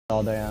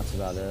all day, that's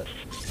about it.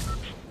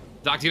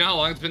 Doc, do you know how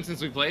long it's been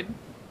since we played?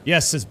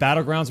 Yes, it's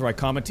Battlegrounds where I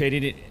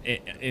commentated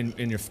it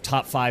in your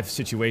top 5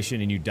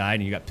 situation and you died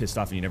and you got pissed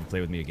off and you never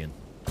played with me again.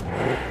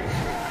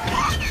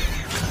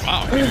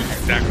 Wow,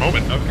 exact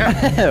moment.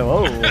 Okay.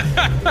 Whoa.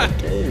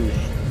 Okay.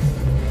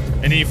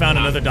 And then you found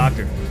another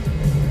doctor.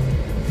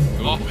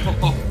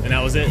 Oh. And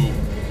that was it.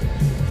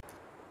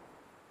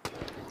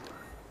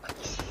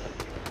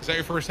 Is that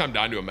your first time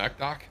down to a mech,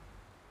 Doc?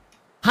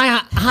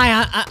 Hi,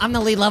 I'm the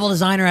lead level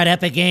designer at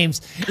Epic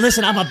Games.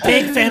 Listen, I'm a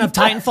big fan of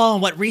Titanfall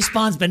and what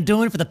Respawn's been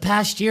doing for the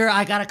past year.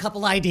 I got a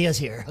couple ideas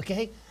here,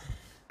 okay?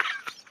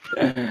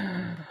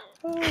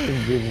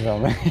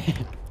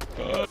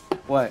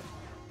 What?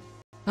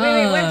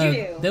 Wait, what'd you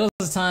do? There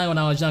was a time when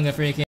I was younger,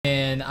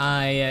 freaking,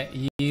 I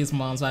used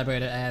mom's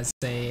vibrator as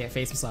a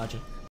face massager.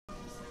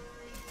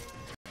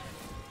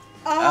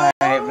 Alright,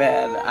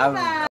 man. I'm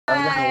gonna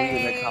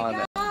leave you the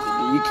comment.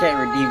 You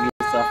can't redeem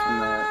yourself from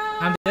that.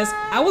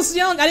 I was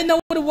young, I didn't know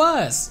what it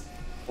was.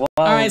 Well,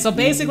 Alright, so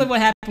basically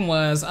what happened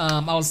was, I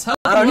was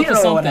helping look for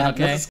something,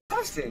 okay?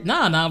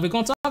 Nah, we're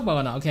gonna talk about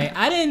it now,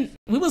 okay?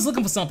 We was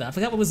looking for something, I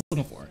forgot what we was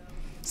looking for.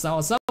 So I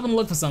was helping to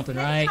look for something,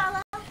 right?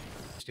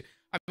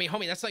 I mean,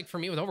 homie, that's like for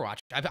me with Overwatch.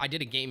 I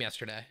did a game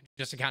yesterday,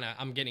 just to kind of,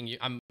 I'm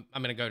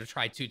gonna go to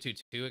try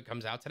 222. It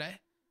comes out today,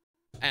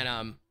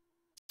 and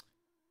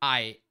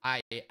I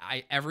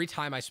every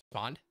time I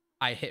spawned,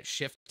 I hit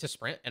shift to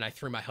sprint and I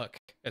threw my hook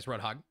as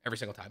Roadhog every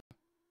single time.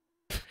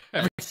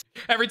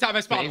 Every time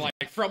I spawn, I'm like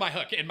throw my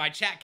hook, and my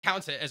chat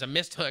counts it as a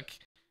missed hook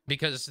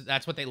because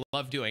that's what they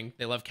love doing.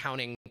 They love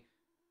counting.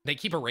 They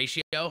keep a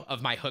ratio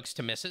of my hooks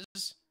to misses.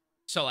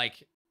 So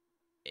like,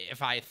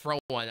 if I throw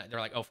one, they're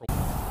like, oh, for one.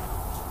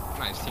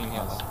 Nice, team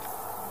heals.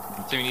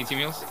 Do you need team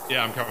heals?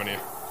 Yeah, I'm coming to you.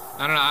 No,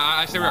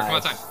 I say we're come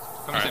outside.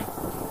 Come on, Sim.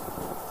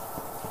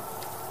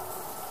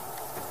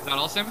 Is that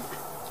all, Sim?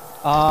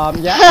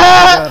 Yeah,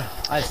 good.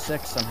 I have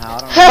 6 somehow. I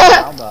don't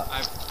know how, but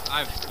I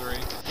have 3.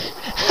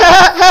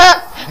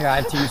 Here, I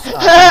have 2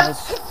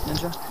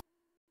 Ninja.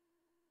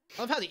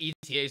 I love how the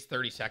ETA is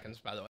 30 seconds,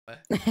 by the way.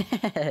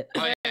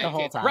 Oh, yeah, The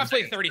whole time.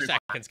 Roughly 30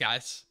 seconds,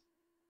 guys.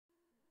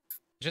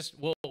 Just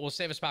we'll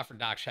save a spot for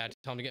Doc Chat.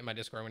 Tell him to get in my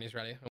Discord when he's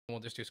ready. And we'll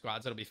just do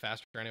squads. It'll be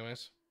faster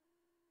anyways.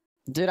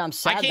 Dude, I'm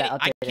sad that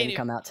update didn't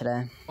come out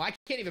today. Well, I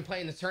can't even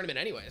play in the tournament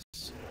anyways.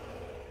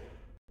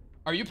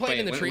 Are you playing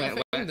in the trio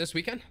thing this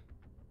weekend?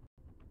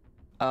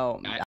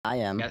 Oh, I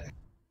am.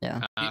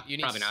 Yeah. You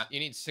need, probably not. You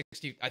need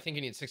 60. I think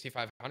you need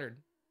 6,500.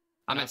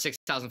 I'm at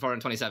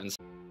 6,427.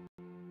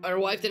 Our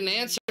wife didn't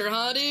answer,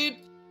 huh, dude?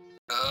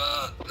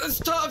 That's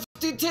tough,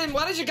 dude. Tim,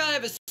 why does your guy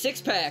have a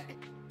 6-pack?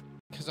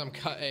 Because I'm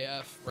cut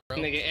AF,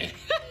 bro. This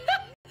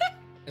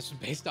is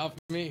based off of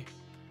me.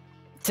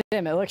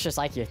 Tim, it looks just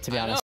like you, to be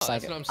honest.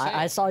 That's what I'm saying.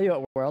 I saw you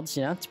at Worlds,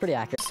 you know, it's pretty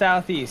accurate.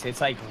 Southeast,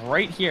 it's like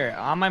right here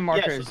on my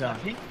marker zone.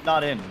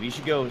 Not in. We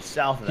should go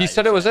south of that. He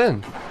said it was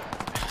in.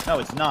 No,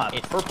 it's not.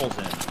 Purple's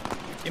in.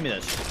 Give me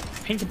this.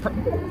 Pink and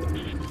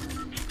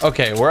purple.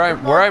 Okay, where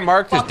I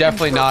marked is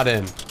definitely not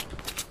in.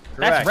 Correct.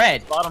 That's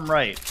red. Bottom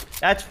right.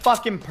 That's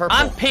fucking purple.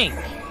 I'm pink.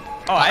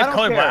 Oh, I have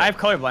colorblind. I have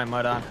colorblind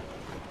mode on.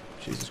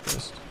 Jesus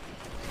Christ.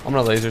 I'm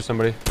gonna laser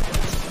somebody.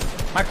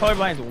 My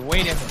colorblind is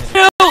way different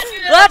than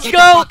Let's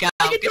go!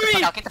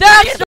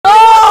 That's go!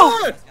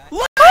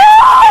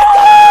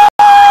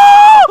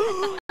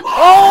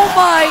 Oh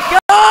my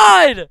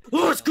god!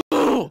 Let's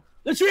go!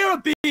 Let's hear a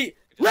beat!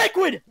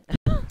 Liquid!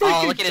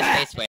 Oh, look at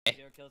his face way.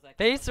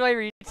 Face way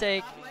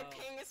retake. My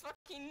ping is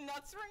fucking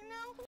nuts right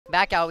now.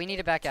 Back out, we need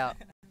to back out.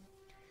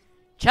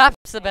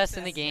 Chap's the best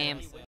in the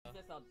game.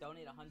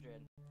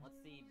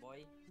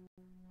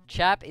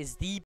 Chap is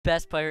the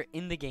best player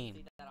in the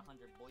game.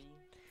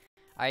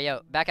 Alright,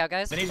 yo, back out,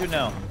 guys. Need to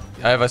know.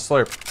 I have a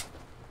slurp.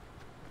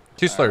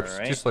 2 slurps.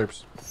 Right. 2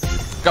 slurps.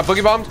 Got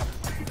boogie bombed.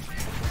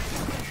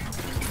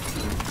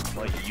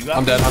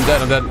 I'm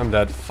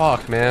dead.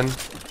 Fuck, man.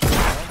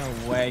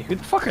 No way. Who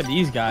the fuck are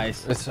these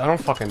guys? I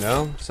don't fucking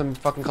know. Some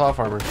fucking claw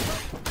farmer.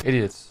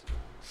 Idiots.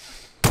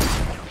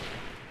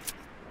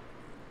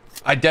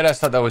 I deadass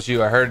thought that was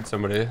you. I heard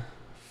somebody.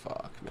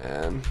 Fuck,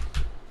 man.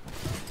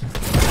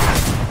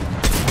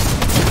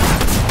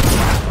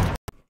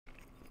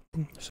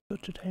 So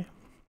today,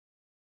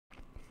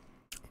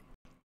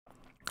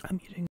 I'm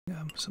eating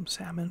some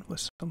salmon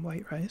with some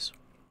white rice.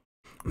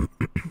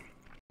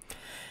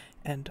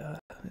 And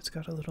it's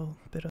got a little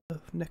bit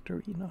of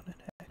nectarine on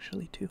it,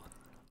 actually, too.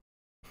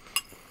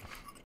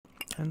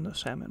 And the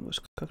salmon was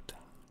cooked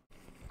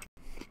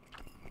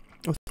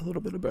with a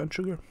little bit of brown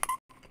sugar.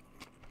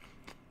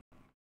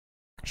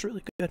 It's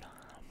really good.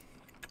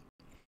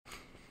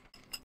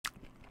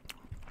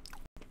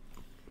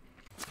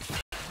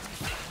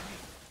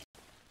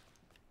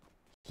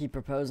 He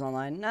proposed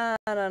online? Nah.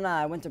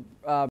 I went to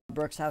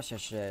Brooke's house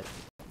yesterday.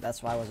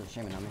 That's why I wasn't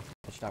shaming on me.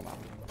 What you talking about?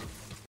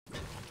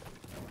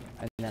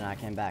 And then I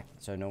came back,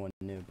 so no one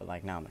knew. But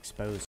like now I'm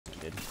exposed,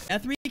 dude.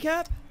 Death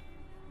recap?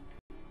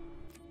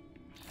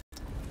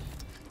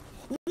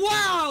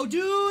 Wow,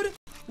 dude!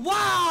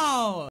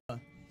 Wow!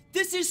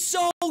 This is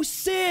so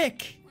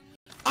sick!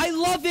 I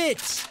love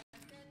it!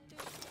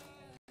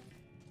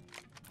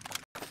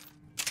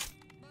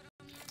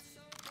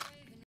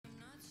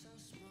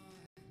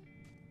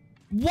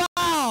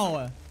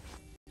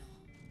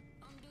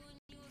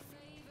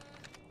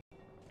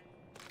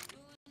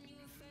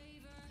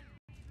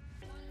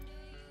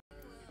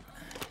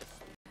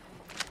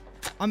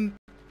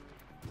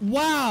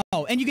 Wow,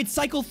 and you can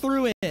cycle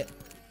through it.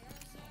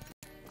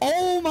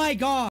 Oh my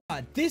god,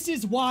 this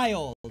is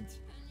wild.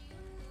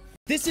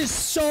 This is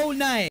so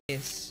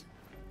nice.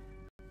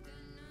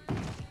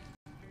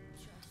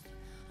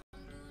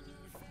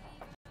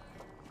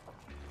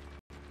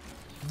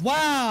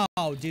 Wow,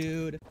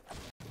 dude.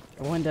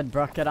 When did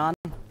Brooke get on?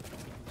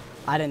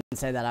 I didn't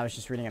say that. I was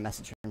just reading a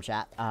message from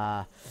chat.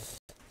 Yeah,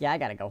 I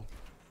gotta go.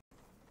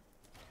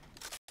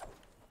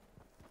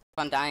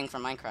 I'm dying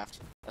from Minecraft.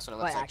 That's what it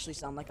looks I like. actually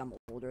sound like I'm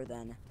older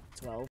than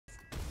 12.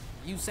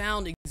 You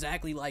sound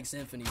exactly like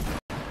Symphony.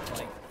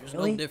 Like, there's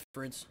Really? no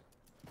difference.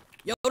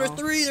 Yo, there's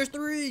three! There's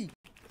three!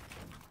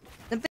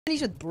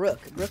 Symphony's with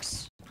Brooke.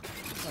 Brooke's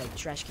like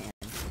trash can.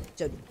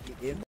 So,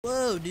 dude.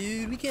 Whoa,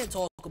 dude. We can't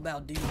talk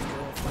about dudes'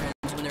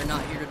 girlfriends when they're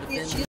not here to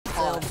defend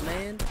themselves,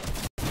 man.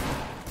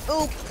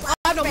 Oh,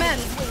 I don't man.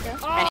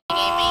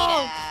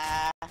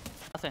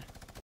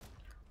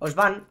 Os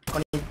van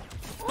con el...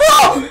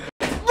 ¡No!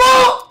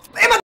 ¡No!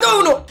 ¡He matado a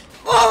uno!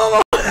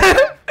 ¡Oh!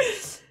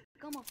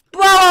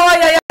 ¡Wow! ¡Ay,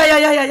 ay, ay,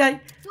 ay, ay,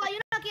 ay!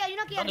 Hay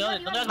uno aquí, arriba.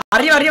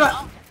 Arriba,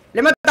 arriba. Le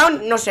he matado,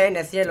 no sé, en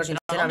el cielo,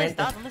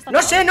 sinceramente.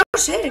 No sé, no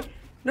sé.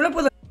 No lo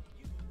puedo...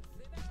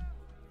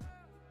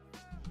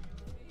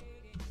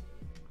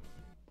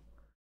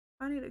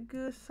 I need a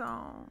good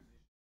song.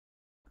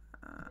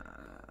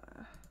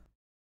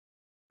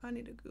 I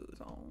need a good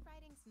song.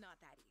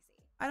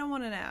 I don't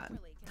want an ad.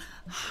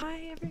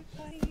 Hi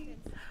everybody.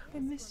 I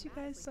miss you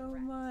guys so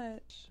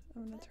much.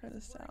 I'm gonna turn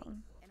this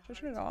down. Should I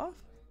turn it off?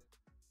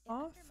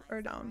 Off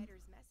or down?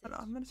 I don't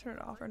know. I'm gonna turn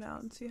it off or down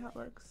and see how it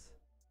works.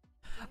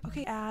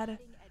 Okay, ad.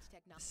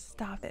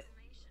 Stop it.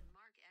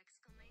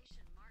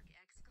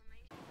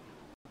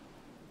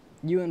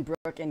 You and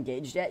Brooke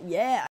engaged yet?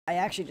 Yeah, I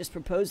actually just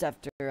proposed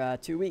after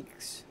 2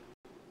 weeks.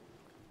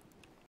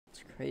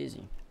 It's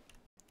crazy.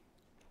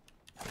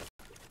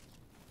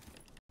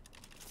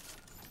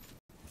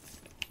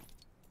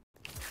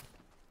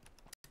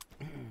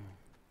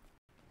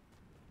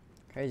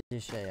 Crazy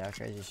shit, yeah,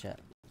 crazy shit.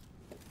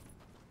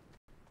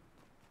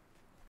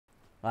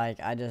 Like,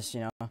 I just,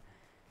 you know,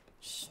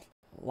 just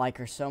like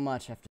her so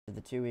much after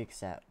the 2 weeks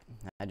that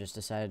I just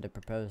decided to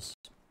propose.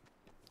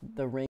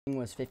 The ring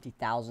was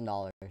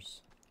 $50,000.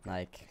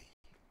 Like,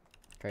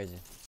 crazy.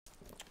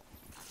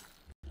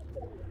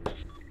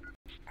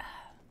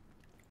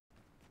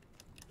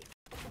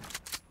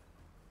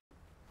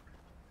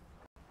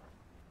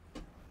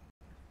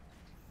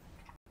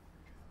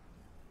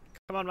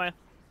 Come on, Maya.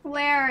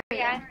 Where are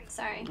you?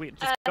 Sorry. Wait,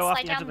 just go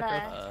off the edge of the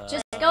cliff.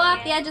 Just go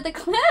off the edge of the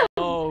cliff.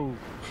 Oh.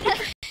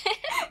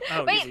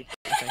 Oh, wait. easy.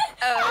 Okay.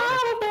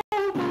 Oh.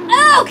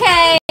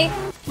 Okay.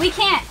 We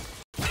can't.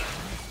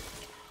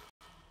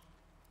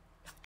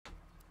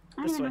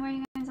 I don't This even know way. where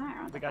you guys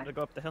are. We got to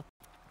go up the hill.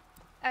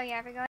 Oh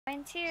yeah, we're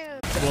going to.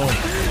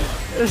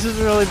 This is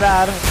really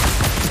bad.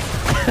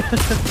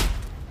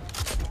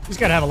 You just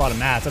gotta have a lot of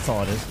mats, that's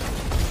all it is.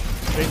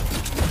 See?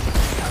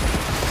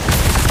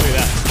 Look at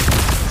that.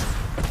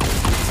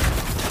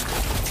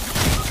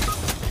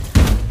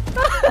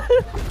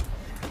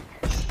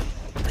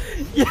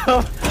 Yo,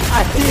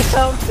 I need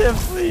help, Tim,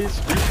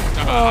 please.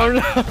 Oh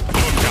no. Oh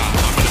god,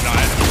 I'm gonna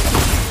die.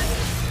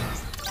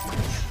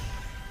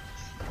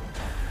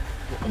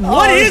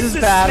 What Oh, is this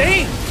this bad.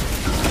 thing?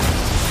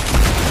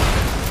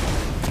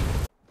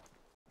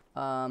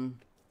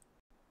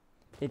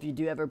 If you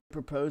do ever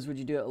propose, would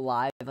you do it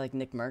live like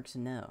Nick Merckx?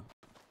 No.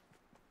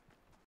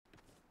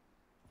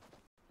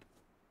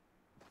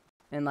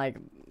 And like,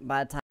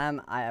 by the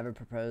time I ever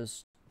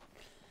propose,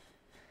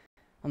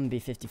 I'm gonna be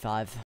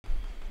 55.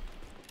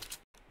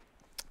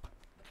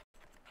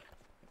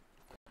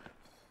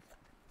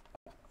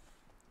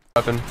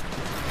 Weapon.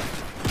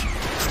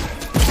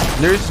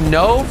 There's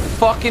no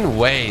fucking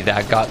way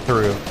that got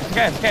through.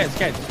 Guys.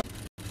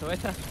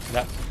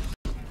 لا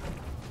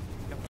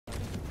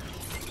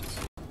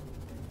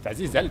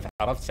تعزيز ألف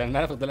عرفت عشان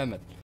ما نفقد الأمل.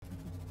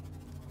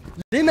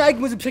 ليه ما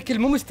أقمز بشكل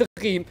مو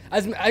مستقيم؟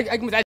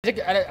 أقمز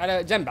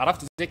على جنب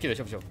عرفت زي كذا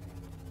شوف.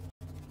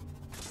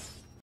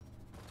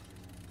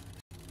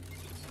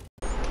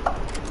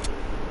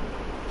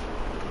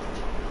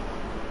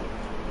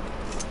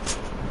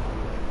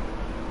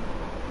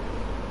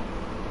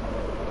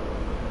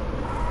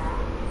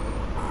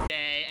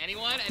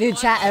 Dude,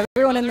 chat,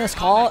 everyone in this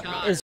call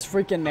is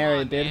freaking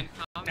married, dude.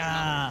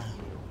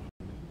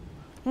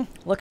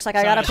 Looks like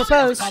I gotta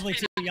propose. Probably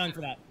too young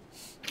for that.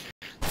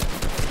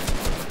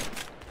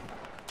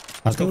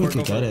 I think we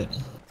could get it.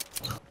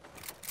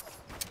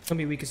 It's gonna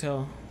be weak as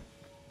hell.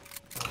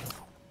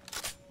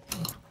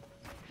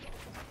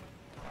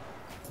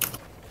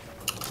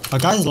 A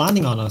guy's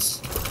landing on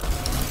us.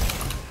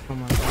 Oh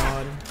my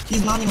god.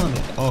 He's landing on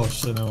it. Oh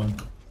shit, no one.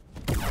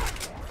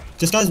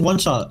 This guy's one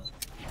shot.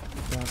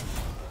 Yeah.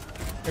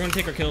 They're gonna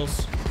take our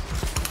kills.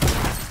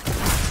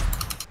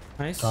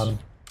 Nice. Got him.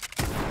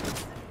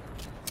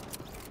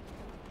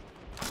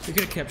 We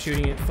could have kept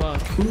shooting it.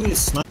 Fuck. Who is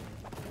sniping?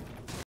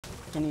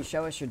 Can you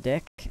show us your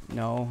dick?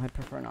 No, I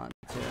prefer not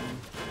to.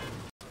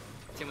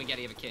 Tim, we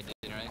gotta give a kid,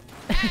 right?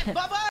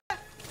 Bubba!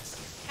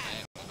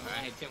 Alright,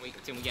 hey, Tim,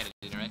 we get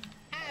it, right?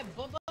 Hi,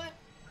 Bubba.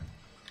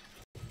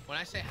 When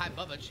I say hi,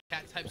 Bubba,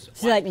 chat types.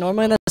 See, like,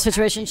 normally in the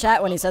situation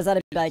chat, when he says that,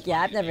 I'd be like,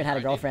 yeah, I've never had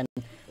a girlfriend.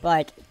 But,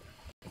 like,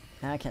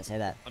 I can't say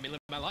that. Let me live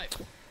my life.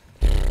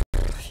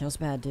 Feels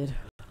bad, dude.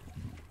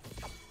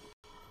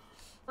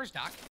 Where's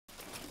Doc?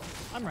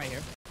 I'm right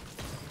here.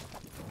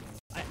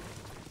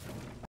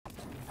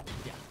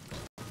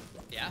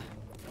 Yeah.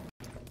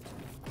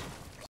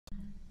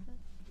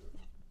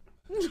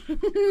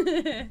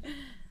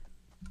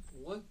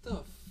 What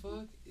the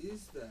fuck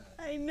is that?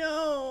 I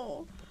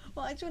know.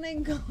 Watch when I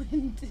go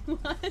into.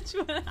 Watch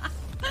when I.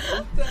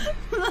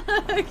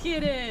 Look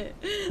at it.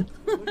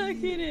 Look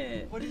at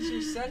it. What is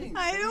your settings?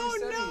 I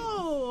don't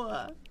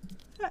know.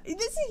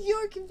 This is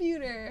your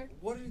computer.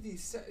 What are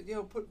these settings?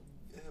 Yo, put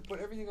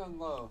everything on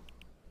low.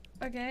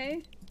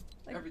 Okay.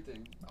 Like,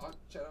 everything.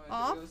 Chat on my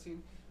off? video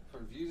scene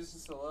from view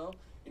distance to low,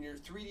 and your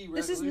 3D resolution.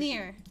 This is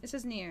near. It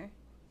says near.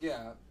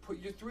 Yeah, put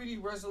your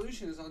 3D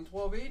resolution is on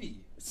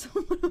 1280. So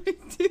what do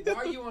I do? Why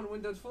are you on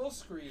Windows full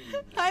screen?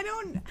 I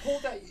don't.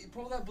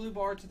 Pull that blue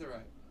bar to the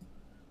right.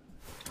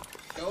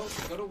 Go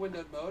to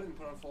windowed mode and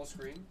put on full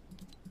screen.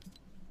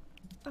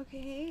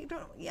 Okay,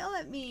 don't yell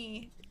at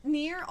me.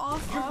 Near,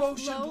 off, Your off,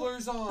 motion low.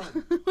 blur's on.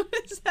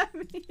 What does that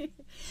mean?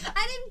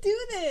 I didn't do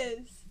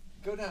this.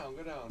 Go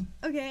down.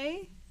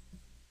 Okay.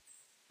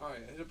 All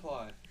right, hit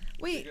apply.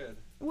 Wait. You're good.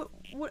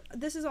 What?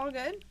 This is all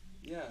good?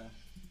 Yeah.